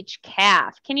on each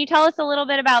calf. Can you tell us a little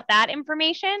bit about that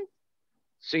information?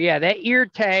 So yeah, that ear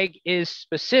tag is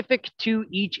specific to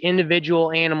each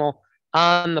individual animal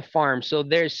on the farm. So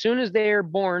as soon as they are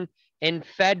born and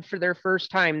fed for their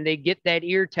first time, they get that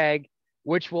ear tag,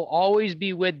 which will always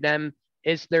be with them.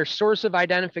 It's their source of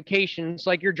identification. It's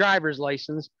like your driver's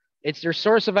license. It's their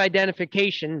source of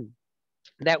identification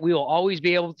that we will always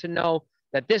be able to know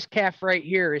that this calf right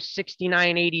here is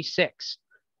 6986.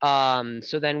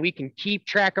 So then we can keep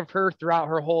track of her throughout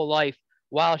her whole life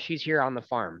while she's here on the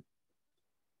farm.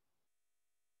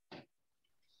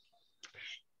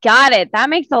 Got it. That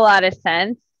makes a lot of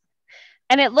sense.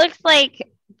 And it looks like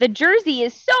the Jersey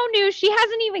is so new, she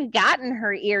hasn't even gotten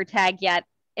her ear tag yet.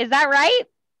 Is that right?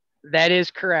 That is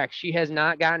correct. She has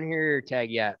not gotten her ear tag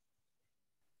yet.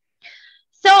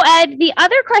 So, Ed, the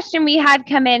other question we had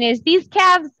come in is these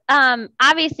calves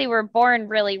obviously were born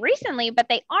really recently, but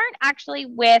they aren't actually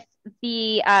with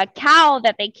the cow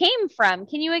that they came from.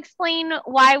 Can you explain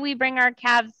why we bring our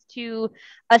calves to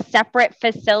a separate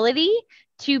facility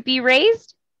to be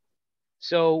raised?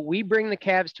 So we bring the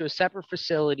calves to a separate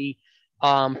facility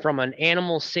from an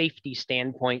animal safety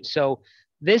standpoint. So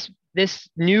this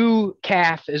new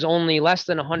calf is only less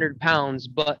than 100 pounds,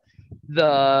 but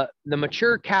the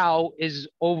mature cow is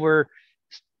over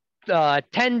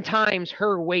 10 times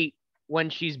her weight when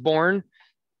she's born.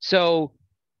 So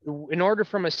in order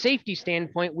from a safety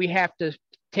standpoint, we have to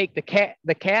take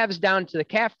the calves down to the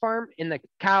calf farm and the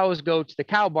cows go to the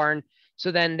cow barn,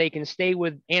 so then they can stay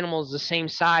with animals the same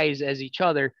size as each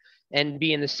other and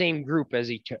be in the same group as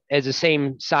the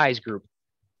same size group.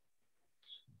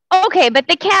 Okay, but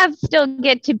the calves still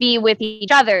get to be with each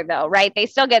other, though, right? They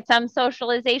still get some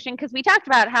socialization because we talked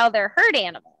about how they're herd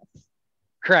animals.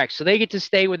 Correct. So they get to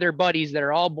stay with their buddies that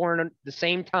are all born at the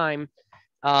same time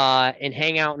and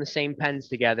hang out in the same pens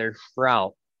together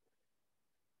throughout.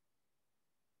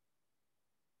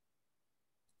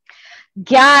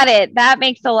 Got it. That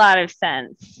makes a lot of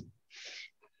sense.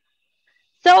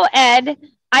 So, Ed,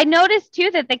 I noticed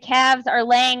too that the calves are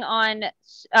laying on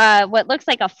what looks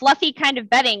like a fluffy kind of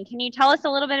bedding. Can you tell us a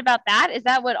little bit about that? Is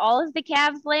that what all of the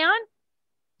calves lay on?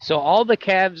 So all the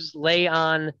calves lay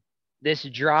on this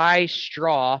dry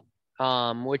straw,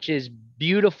 which is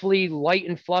beautifully light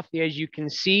and fluffy, as you can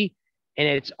see, and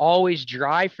it's always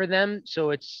dry for them. So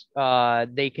it's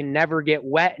they can never get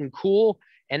wet and cool.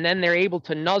 And then they're able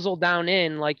to nuzzle down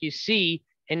in, like you see,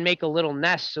 and make a little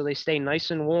nest so they stay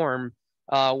nice and warm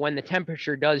when the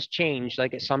temperature does change,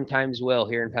 like it sometimes will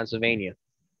here in Pennsylvania.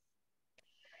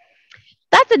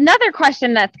 That's another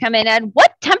question that's come in, Ed.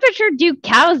 What temperature do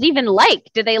cows even like?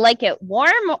 Do they like it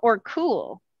warm or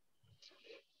cool?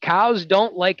 Cows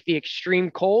don't like the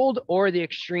extreme cold or the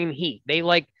extreme heat. They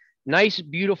like nice,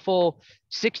 beautiful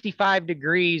 65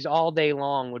 degrees all day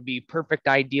long would be perfect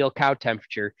ideal cow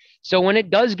temperature. So when it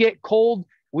does get cold,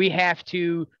 we have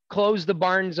to close the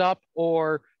barns up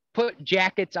or put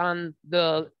jackets on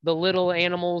the little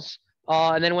animals.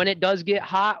 And then when it does get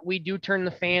hot, we do turn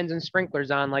the fans and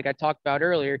sprinklers on, like I talked about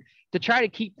earlier, to try to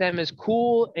keep them as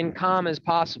cool and calm as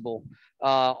possible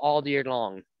all year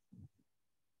long.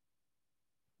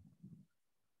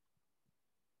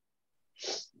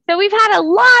 So we've had a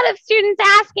lot of students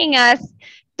asking us,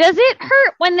 does it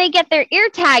hurt when they get their ear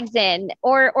tags in,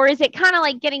 or is it kind of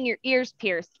like getting your ears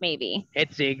pierced maybe?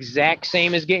 It's the exact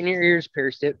same as getting your ears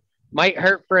pierced. It might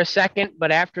hurt for a second,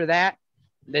 but after that,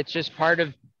 that's just part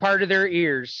of their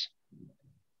ears.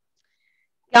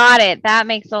 Got it. That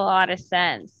makes a lot of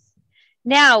sense.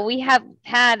 Now we have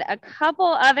had a couple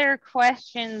other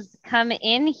questions come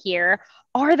in here.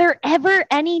 Are there ever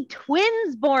any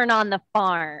twins born on the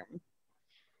farm?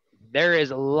 There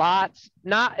is lots,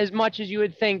 not as much as you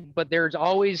would think, but there's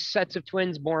always sets of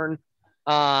twins born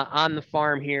on the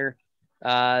farm here.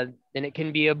 And it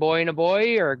can be a boy and a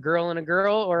boy, or a girl and a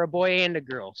girl, or a boy and a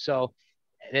girl. So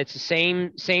it's the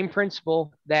same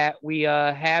principle that we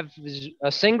have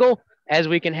a single as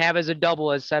we can have as a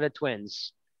double as set of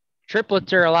twins.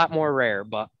 Triplets are a lot more rare,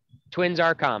 but twins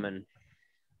are common.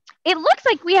 It looks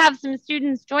like we have some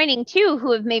students joining too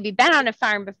who have maybe been on a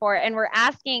farm before, and we're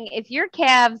asking if your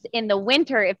calves in the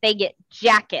winter, if they get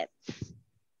jackets.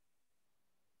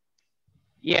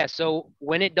 Yeah, so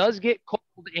when it does get cold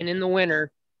and in the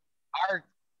winter,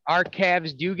 our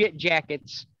calves do get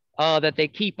jackets that they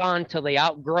keep on till they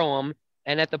outgrow them.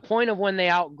 And at the point of when they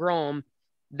outgrow them,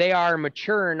 they are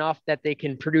mature enough that they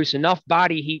can produce enough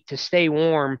body heat to stay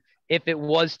warm if it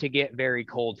was to get very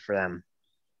cold for them.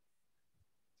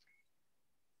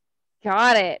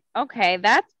 Got it. Okay,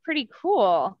 that's pretty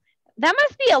cool. That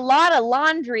must be a lot of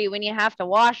laundry when you have to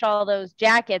wash all those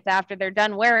jackets after they're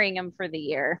done wearing them for the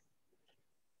year.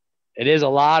 It is a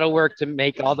lot of work to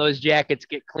make all those jackets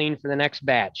get clean for the next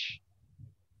batch.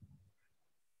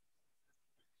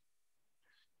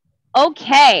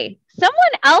 Okay, someone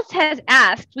else has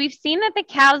asked, we've seen that the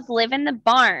cows live in the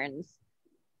barns,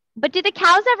 but do the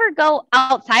cows ever go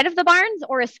outside of the barns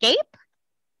or escape?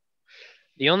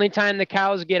 The only time the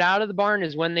cows get out of the barn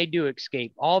is when they do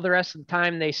escape. All the rest of the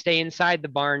time they stay inside the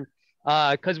barn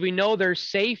because we know they're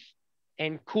safe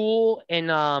and cool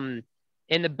and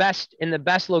in the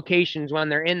best locations when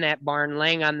they're in that barn,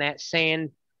 laying on that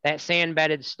sand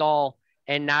bedded stall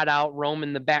and not out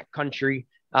roaming the back country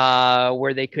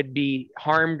where they could be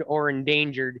harmed or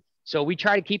endangered. So we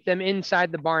try to keep them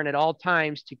inside the barn at all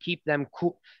times to keep them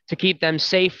cool, to keep them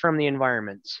safe from the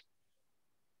environments.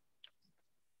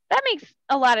 That makes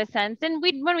a lot of sense. And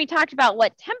when we talked about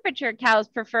what temperature cows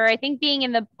prefer, I think being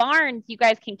in the barns, you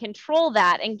guys can control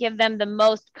that and give them the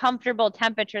most comfortable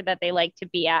temperature that they like to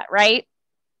be at, right?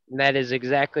 That is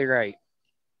exactly right.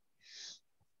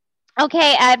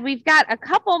 Okay, Ed, we've got a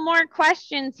couple more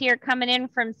questions here coming in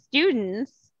from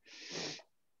students.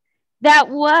 That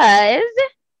was,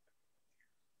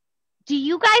 do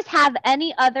you guys have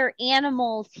any other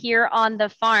animals here on the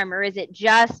farm, or is it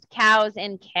just cows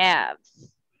and calves?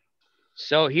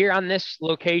 So here on this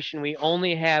location, we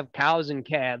only have cows and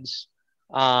calves.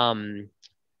 On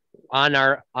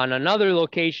another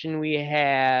location, we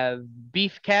have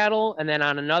beef cattle, and then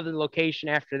on another location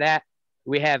after that,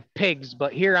 we have pigs.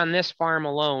 But here on this farm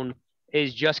alone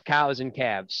is just cows and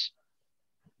calves.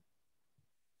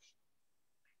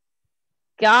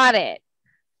 Got it.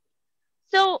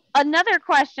 So another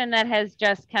question that has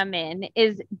just come in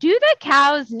is, do the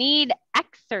cows need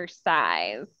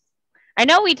exercise? I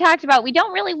know we talked about we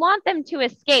don't really want them to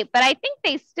escape, but I think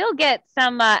they still get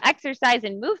some exercise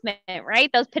and movement, right?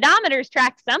 Those pedometers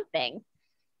track something.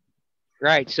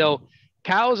 Right. So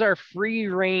cows are free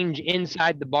range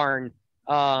inside the barn.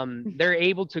 They're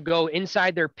able to go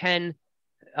inside their pen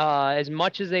as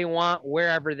much as they want,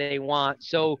 wherever they want.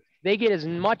 So they get as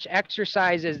much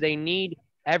exercise as they need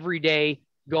every day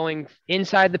going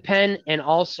inside the pen, and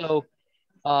also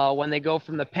when they go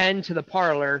from the pen to the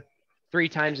parlor 3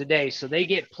 times a day. So they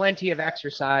get plenty of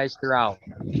exercise throughout.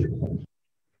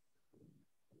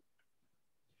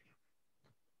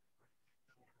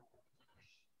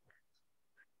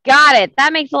 Got it.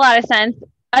 That makes a lot of sense.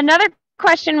 Another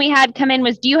question we had come in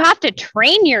was, do you have to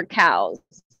train your cows?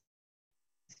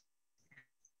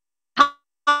 How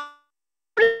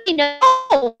do you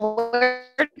know where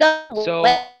to go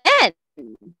when?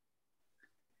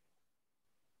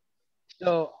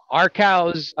 So our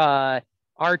cows are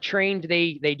trained.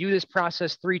 They do this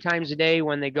process 3 times a day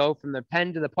when they go from the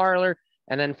pen to the parlor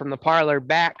and then from the parlor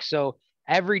back. So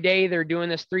every day they're doing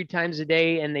this 3 times a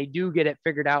day, and they do get it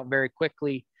figured out very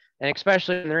quickly. And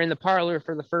especially when they're in the parlor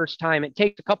for the first time, it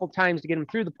takes a couple times to get them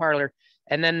through the parlor.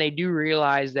 And then they do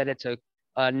realize that it's a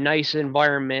nice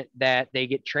environment that they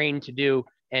get trained to do,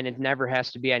 and it never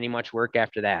has to be any much work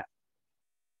after that.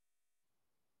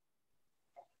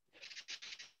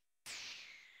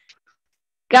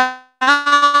 Got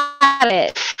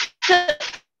it.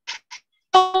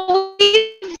 So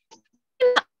we've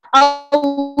seen a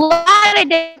lot of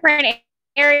different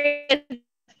areas of the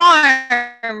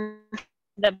farm,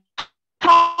 the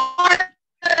park,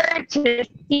 to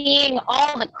seeing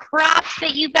all the crops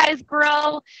that you guys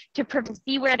grow, to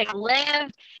see where they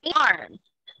live. Farm.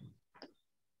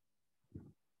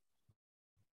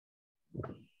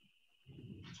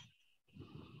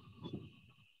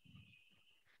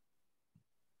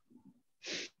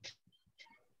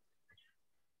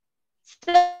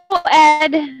 So,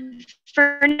 Ed,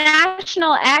 for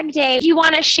National Ag Day, do you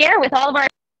want to share with all of our?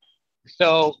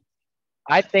 So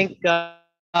I think that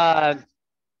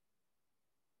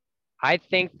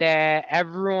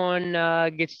everyone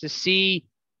gets to see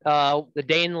the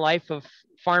day in the life of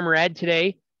Farmer Ed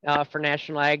today for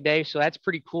National Ag Day. So that's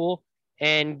pretty cool,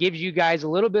 and gives you guys a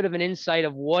little bit of an insight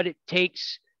of what it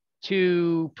takes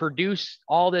to produce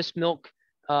all this milk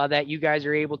that you guys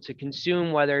are able to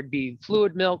consume, whether it be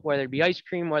fluid milk, whether it be ice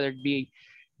cream, whether it be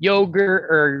yogurt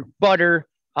or butter.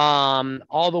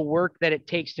 All the work that it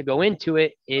takes to go into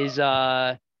it is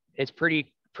it's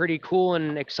pretty cool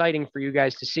and exciting for you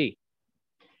guys to see.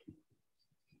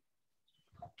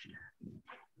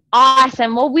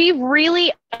 Awesome. Well, we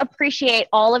really appreciate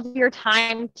all of your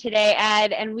time today,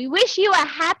 Ed, and we wish you a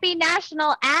happy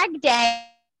National Ag Day.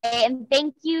 And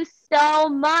thank you so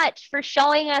much for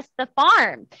showing us the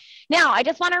farm. Now, I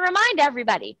just want to remind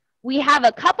everybody, we have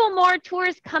a couple more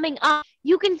tours coming up.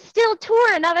 You can still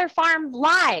tour another farm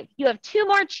live. You have 2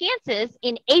 more chances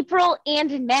in April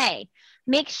and in May.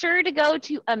 Make sure to go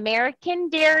to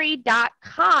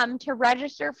americandairy.com to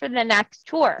register for the next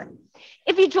tour.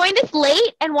 If you joined us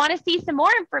late and want to see some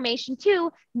more information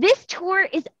too, this tour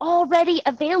is already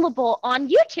available on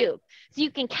YouTube, so you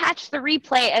can catch the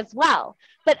replay as well.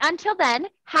 But until then,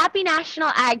 happy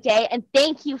National Ag Day, and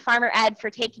thank you, Farmer Ed,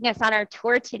 for taking us on our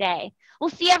tour today.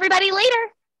 We'll see everybody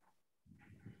later.